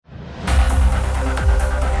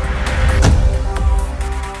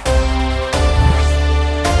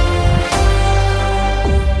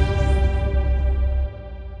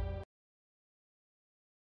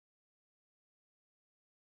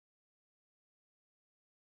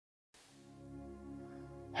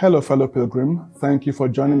Hello, fellow pilgrim. Thank you for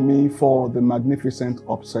joining me for the Magnificent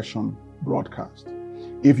Obsession broadcast.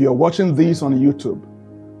 If you're watching this on YouTube,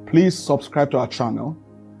 please subscribe to our channel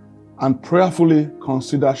and prayerfully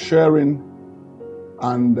consider sharing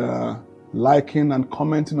and liking and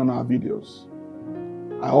commenting on our videos.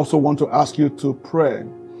 I also want to ask you to pray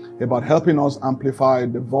about helping us amplify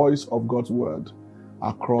the voice of God's word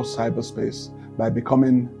across cyberspace by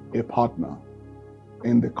becoming a partner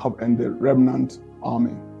in the remnant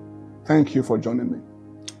army. Thank you for joining me.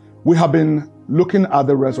 We have been looking at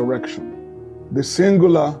the resurrection, the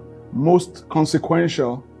singular, most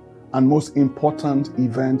consequential, and most important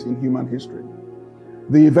event in human history.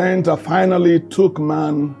 The event that finally took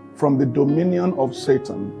man from the dominion of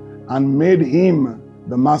Satan and made him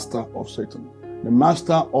the master of Satan, the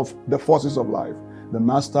master of the forces of life, the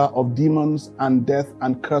master of demons and death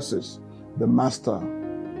and curses, the master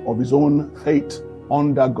of his own fate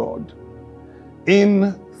under God.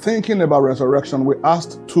 In thinking about resurrection, we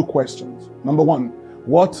asked two questions. Number one,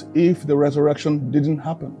 what if the resurrection didn't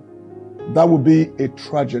happen? That would be a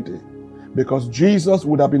tragedy, because Jesus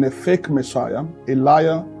would have been a fake Messiah, a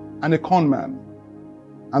liar, and a con man.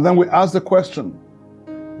 And then we asked the question,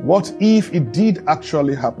 what if it did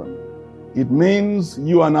actually happen? It means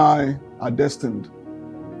you and I are destined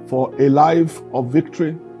for a life of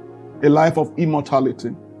victory, a life of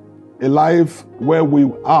immortality, a life where we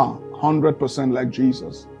are 100% like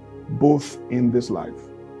Jesus, both in this life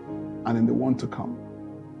and in the one to come.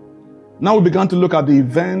 Now we began to look at the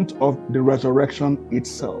event of the resurrection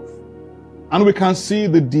itself, and we can see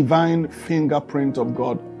the divine fingerprint of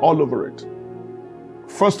God all over it.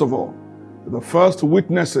 First of all, the first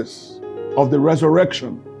witnesses of the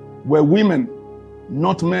resurrection were women,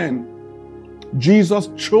 not men. Jesus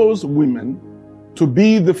chose women to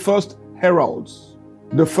be the first heralds,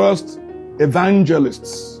 the first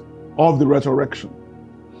evangelists of the resurrection.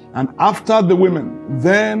 And after the women,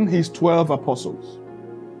 then his 12 apostles.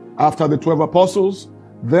 After the 12 apostles,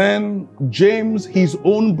 then James, his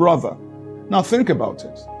own brother. Now think about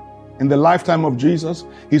it. In the lifetime of Jesus,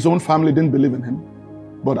 his own family didn't believe in him.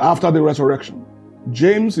 But after the resurrection,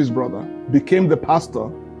 James, his brother, became the pastor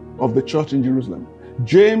of the church in Jerusalem.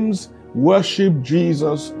 James worshiped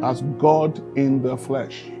Jesus as God in the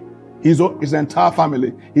flesh. His entire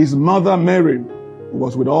family, his mother Mary,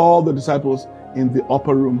 was with all the disciples in the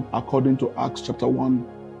upper room, according to Acts chapter 1,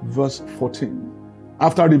 verse 14.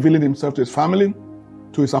 After revealing himself to his family,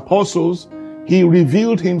 to his apostles, he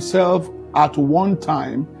revealed himself at one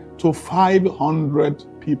time to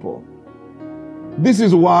 500 people. This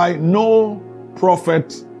is why no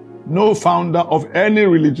prophet, no founder of any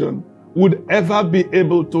religion would ever be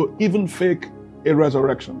able to even fake a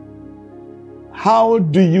resurrection. How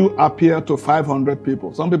do you appear to 500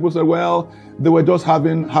 people? Some people say, well, they were just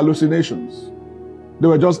having hallucinations. They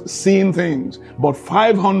were just seeing things. But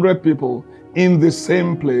 500 people in the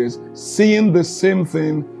same place, seeing the same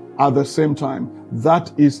thing at the same time,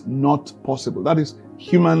 that is not possible. That is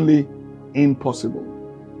humanly impossible.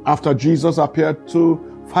 After Jesus appeared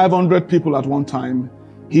to 500 people at one time,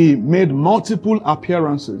 he made multiple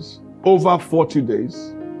appearances over 40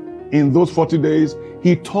 days. In those 40 days,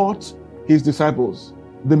 he taught his disciples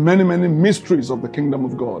the many, many mysteries of the kingdom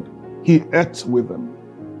of God. He ate with them.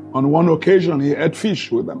 On one occasion, he ate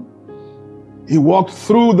fish with them. He walked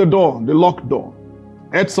through the door, the locked door,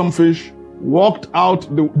 ate some fish, walked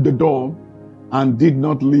out the door, and did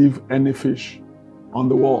not leave any fish on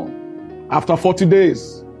the wall. After 40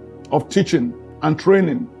 days of teaching and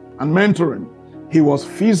training and mentoring, he was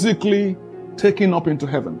physically taken up into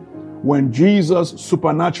heaven when Jesus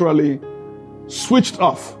supernaturally switched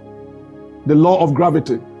off the law of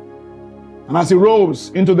gravity. And as he rose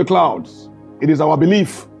into the clouds, it is our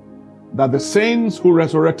belief that the saints who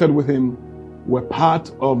resurrected with him were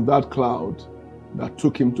part of that cloud that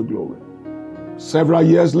took him to glory. Several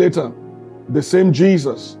years later, the same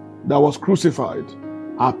Jesus that was crucified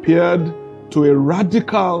appeared to a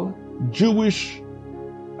radical Jewish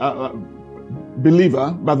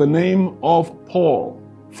believer by the name of Paul,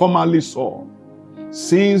 formerly Saul.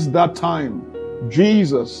 Since that time,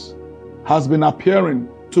 Jesus has been appearing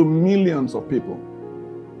to millions of people,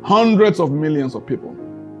 hundreds of millions of people,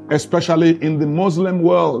 especially in the Muslim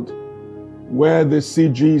world, where they see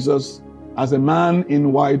Jesus as a man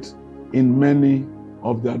in white in many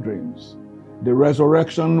of their dreams. The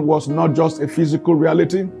resurrection was not just a physical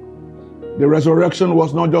reality. The resurrection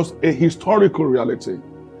was not just a historical reality.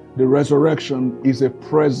 The resurrection is a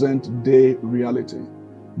present day reality.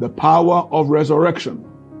 The power of resurrection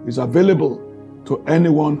is available to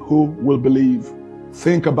anyone who will believe.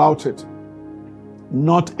 Think about it.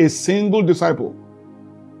 Not a single disciple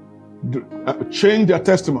changed their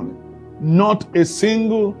testimony. Not a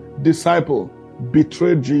single disciple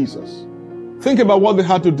betrayed Jesus. Think about what they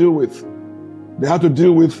had to deal with. They had to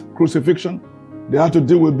deal with crucifixion. They had to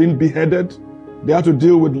deal with being beheaded. They had to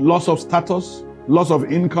deal with loss of status, loss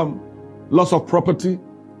of income, loss of property,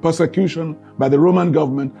 persecution by the Roman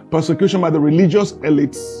government, persecution by the religious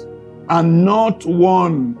elites, and not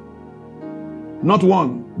one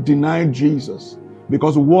denied Jesus,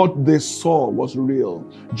 because what they saw was real.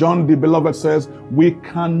 John the Beloved says, we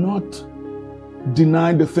cannot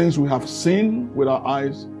deny the things we have seen with our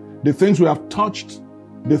eyes, the things we have touched,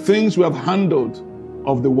 the things we have handled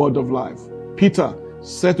of the word of life. Peter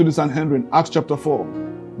said to the Sanhedrin, Acts chapter 4,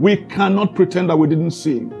 we cannot pretend that we didn't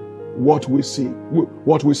see what we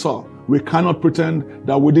saw. We cannot pretend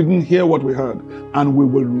that we didn't hear what we heard. And we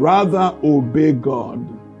will rather obey God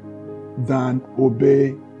than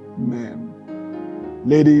obey men.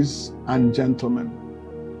 Ladies and gentlemen,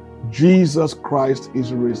 Jesus Christ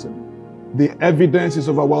is risen. The evidence is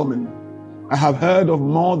overwhelming. I have heard of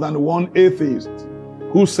more than one atheist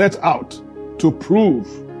who set out to prove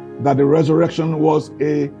that the resurrection was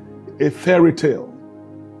a fairy tale,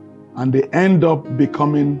 and they end up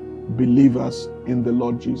becoming believers in the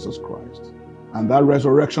Lord Jesus Christ. And that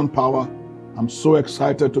resurrection power, I'm so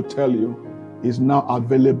excited to tell you, is now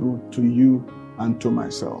available to you and to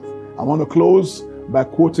myself. I want to close by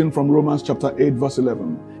quoting from Romans chapter 8 verse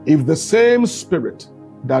 11. If the same Spirit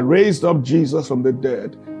that raised up Jesus from the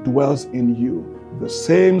dead dwells in you, the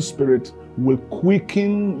same Spirit will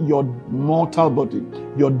quicken your mortal body,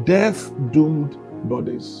 your death-doomed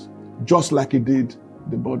bodies, just like He did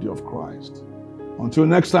the body of Christ. Until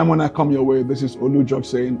next time when I come your way, this is Olu George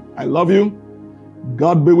saying, I love you.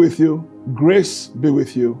 God be with you. Grace be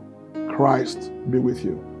with you. Christ be with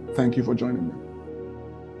you. Thank you for joining me.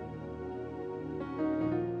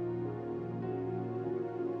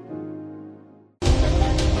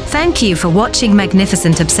 Thank you for watching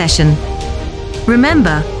Magnificent Obsession.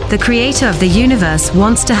 Remember, the Creator of the universe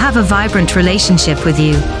wants to have a vibrant relationship with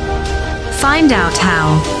you. Find out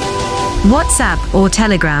how. WhatsApp or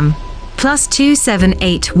Telegram,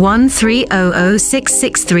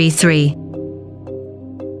 +27813006633.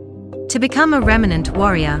 To become a remnant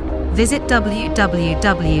warrior, visit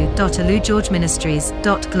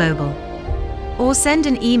www.alugeorgeministries.global or send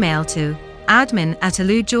an email to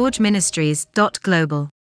admin@alugeorgeministries.global.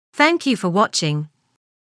 Thank you for watching.